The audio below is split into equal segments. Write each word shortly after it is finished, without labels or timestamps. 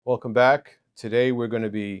Welcome back. Today we're going to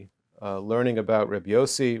be learning about Reb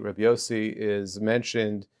Yosi. Reb Yosi is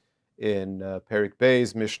mentioned in Perik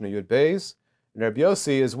Beis, Mishnah Yud Beis. And Reb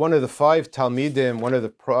Yosi is one of the five Talmidim, one of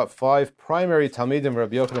the five primary Talmidim of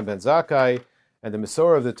Rabbi Yochanan ben Zakkai, and the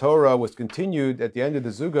Masorah of the Torah was continued at the end of the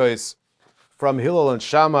Zugos from Hillel and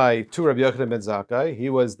Shammai to Rabbi Yochanan ben Zakkai. He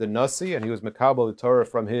was the Nasi, and he was Mekabel the Torah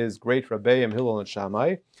from his great Rabbeim Hillel and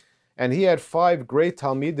Shammai. And he had five great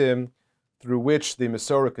Talmidim through which the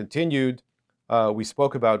Masorah continued. We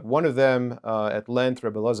spoke about one of them at length,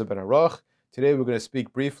 Rabbi Elazar ben Aruch. Today we're going to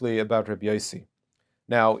speak briefly about Rabbi Yosi.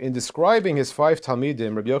 Now, in describing his five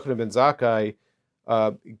Talmidim, Rabbi Yochanan ben Zakkai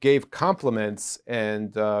gave compliments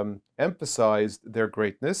and emphasized their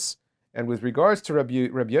greatness. And with regards to Rabbi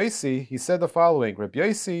Yosi, he said the following. Rabbi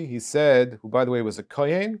Yosi, he said, who by the way was a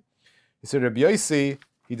Kohen, he said Rabbi Yosi,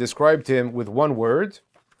 he described him with one word.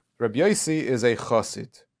 Rabbi Yosi is a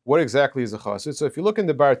Chasid. What exactly is a Chasid? So if you look in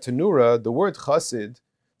the Bar Tanura, the word Chasid,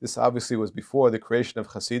 this obviously was before the creation of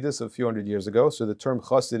Chasidus a few hundred years ago. So the term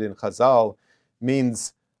Chasid in Chazal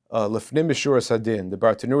means Lefnim Mishuras Hadin. The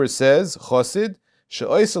Bar Tanura says, Chasid,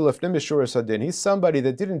 she'oisa Lefnim Mishuras Hadin. He's somebody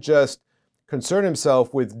that didn't just concern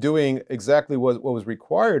himself with doing exactly what was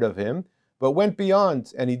required of him, but went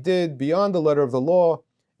beyond, and he did beyond the letter of the law,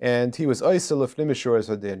 and he was oisa Lefnim Mishuras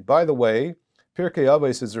Hadin. By the way, Pirkei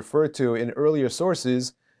Avos is referred to in earlier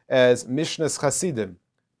sources as Mishnas Chasidim,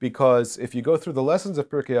 because if you go through the lessons of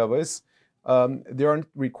Pirkei Avos, there are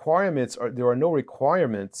no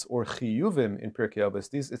requirements or chiyuvim in Pirkei Avos.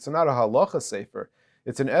 It's not a halacha sefer;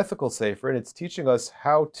 it's an ethical sefer, and it's teaching us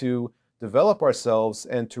how to develop ourselves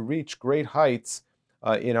and to reach great heights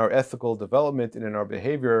in our ethical development and in our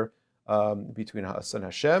behavior between us and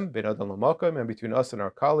Hashem, ben adam l'makom, and between us and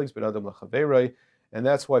our colleagues, ben adam l'chaverei. And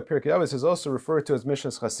that's why Pirkei Avos is also referred to as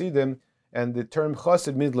Mishnas Chasidim, and the term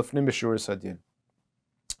Chasid means Lefnim Mishuras Hadin.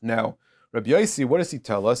 Now, Rabbi Yosi, what does he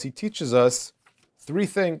tell us? He teaches us three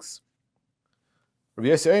things. Rabbi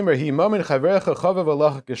Yosi Omer, Hi mamin chaverecha chavav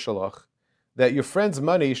alacha kishalach, that your friend's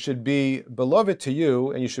money should be beloved to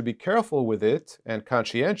you, and you should be careful with it and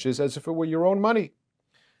conscientious as if it were your own money.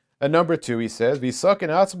 And number two, he says, V'yisak in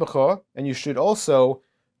atzmacha, and you should also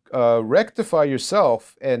rectify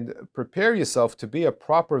yourself and prepare yourself to be a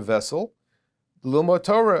proper vessel, L'ilmod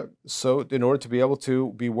Torah, so in order to be able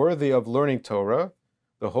to be worthy of learning Torah,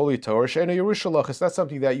 the Holy Torah, She'eino Yerushalach, it's not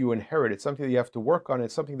something that you inherit, it's something that you have to work on,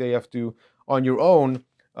 it's something that you have to, on your own,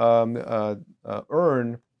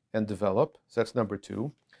 earn and develop. So that's number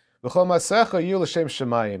two. V'chol masecha yiyu l'shem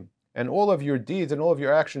shemayim, and all of your deeds and all of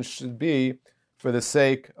your actions should be for the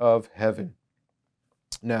sake of heaven.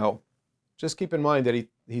 Now, just keep in mind that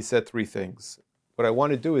he said three things. What I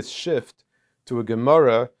want to do is shift to a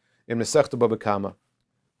Gemara in Masechta Baba Kama.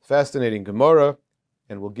 Fascinating Gemara,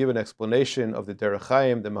 and we'll give an explanation of the Derech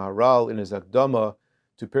Chaim, the Maharal, in his Hakdama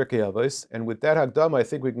to Pirkei Avos. And with that Hakdama, I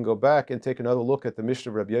think we can go back and take another look at the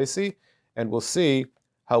Mishnah of Rabbi Yosi, and we'll see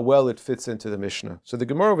how well it fits into the Mishnah. So the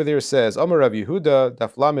Gemara over there says, Amar Rav Yehuda,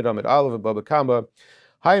 Daf Lamed Amid Aleph of Baba Kama,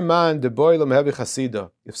 Hai man de boy l'mehevi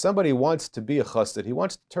chasida. If somebody wants to be a chassid, he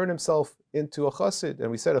wants to turn himself into a chassid.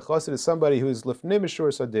 And we said a chassid is somebody who is lefnim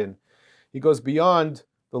mishuras hadin. He goes beyond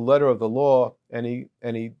the letter of the law, and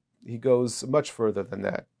he goes much further than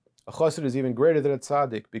that. A chassid is even greater than a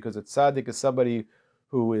tzaddik, because a tzaddik is somebody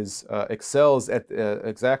who is excels at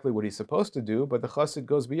exactly what he's supposed to do, but the chassid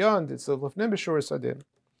goes beyond. It's a lefnim mishuras hadin.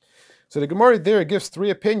 So the Gemara there gives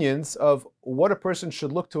three opinions of what a person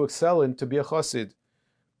should look to excel in to be a chassid.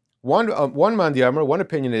 One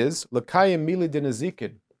opinion is l'kayim mili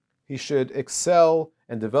dinazikin. He should excel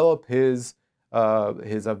and develop his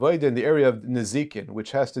avodah in the area of nazikin,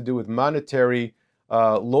 which has to do with monetary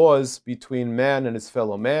laws between man and his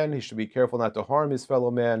fellow man. He should be careful not to harm his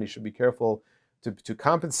fellow man. He should be careful to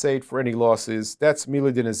compensate for any losses. That's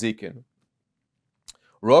mili dinazikin.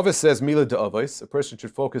 Rava says mili de'avos. A person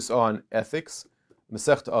should focus on ethics.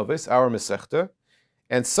 Masechta Avos, our Masechta.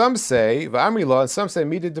 And some say, V'amrila, and some say,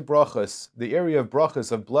 Midid de brachas, the area of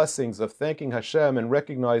brachas, of blessings, of thanking Hashem and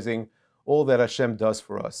recognizing all that Hashem does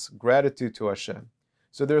for us, gratitude to Hashem.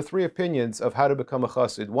 So there are three opinions of how to become a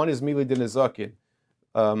chassid. One is Mili de Nezakin,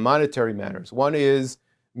 monetary matters. One is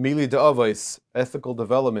Mili de Avos, ethical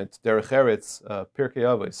development, Derech Eretz, Pirkei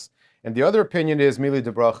Avos. And the other opinion is Mili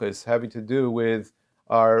de brachas, having to do with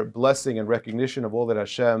our blessing and recognition of all that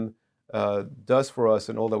Hashem does for us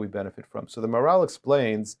and all that we benefit from. So the Maharal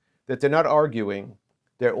explains that they're not arguing;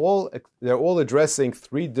 they're all addressing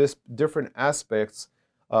three different aspects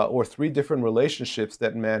or three different relationships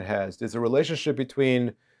that man has. There's a relationship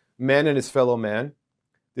between man and his fellow man.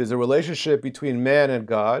 There's a relationship between man and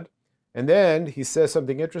God, And then he says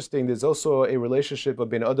something interesting. There's also a relationship of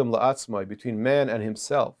ben adam la'atzmai, between man and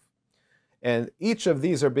himself. And each of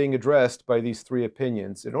these are being addressed by these three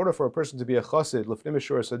opinions. In order for a person to be a chassid, l'fnei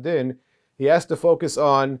mishur sadin, he has to focus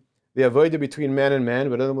on the avodah between man and man,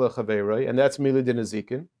 ben adam la'chaveiroi, and that's milid din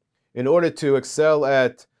azikin. In order to excel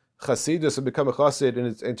at chasidus and become a chassid in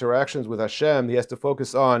his interactions with Hashem, he has to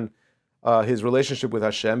focus on his relationship with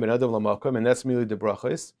Hashem, ben adam la'makom, and that's milid de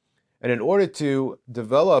brachos. And in order to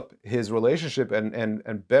develop his relationship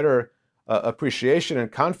and better appreciation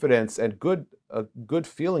and confidence and good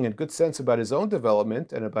feeling and good sense about his own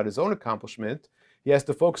development and about his own accomplishment, he has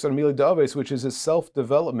to focus on Milid Aves, which is his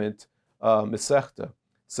self-development mesechta.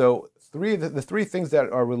 So the three things that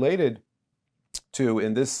are related to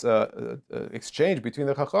in this exchange between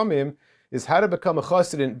the Chachamim is how to become a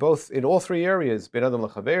chassid in all three areas: ben adam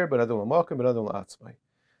l'chaver, ben adam l'makom, ben adam la'atzmai.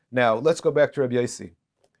 Now let's go back to Rabbi Yosi.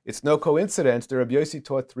 It's no coincidence that Rabbi Yosi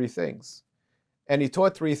taught three things. And he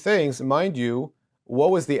taught three things, mind you. What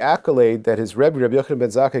was the accolade that his Rebbe, Rabbi Yochanan ben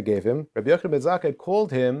Zakkai, gave him? Rabbi Yochanan ben Zakkai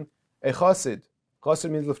called him a Chasid. Chasid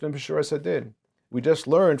means l'fnei mishur sadin. We just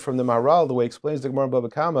learned from the Maharal, the way he explains the Gemara in Baba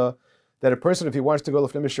Kama, that a person, if he wants to go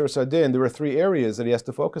l'fnei mishur sadin, there are three areas that he has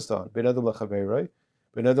to focus on: ben adam l'chaveroi,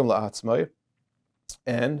 ben adam la'atzmai,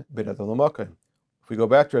 and ben adam l'makom. If we go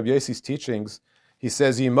back to Rabbi Yosi's teachings, he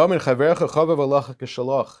says, "Yimam chavercha chavav alacha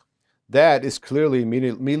k'shalach." That is clearly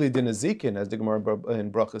mili din azikin, as the Gemara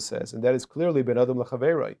in Bracha says, and that is clearly ben adam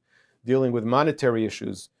l'chaveroi, dealing with monetary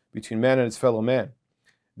issues between man and his fellow man.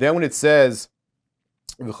 Then when it says,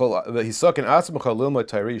 you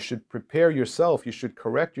should prepare yourself, you should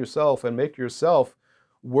correct yourself and make yourself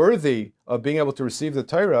worthy of being able to receive the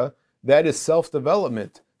Torah, that is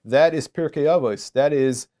self-development. That is Pirkei Avos. That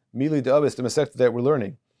is Mili D'Avos, the Masechta that we're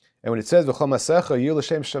learning. And when it says, V'chol Masecha Yu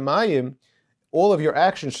L'Shem Shamayim, all of your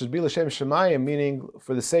actions should be L'Shem Shamayim, meaning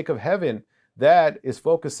for the sake of heaven. That is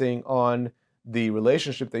focusing on the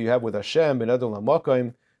relationship that you have with Hashem, Ben Adam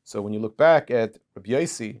L'Makom. So when you look back at Rabbi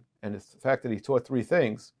Yosi, and the fact that he taught three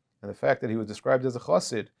things, and the fact that he was described as a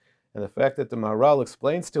chassid, and the fact that the Maharal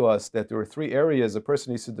explains to us that there are three areas a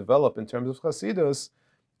person needs to develop in terms of chasidus,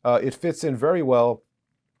 it fits in very well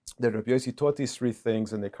that Rabbi Yosi taught these three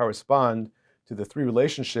things, and they correspond to the three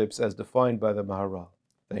relationships as defined by the Maharal.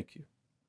 Thank you.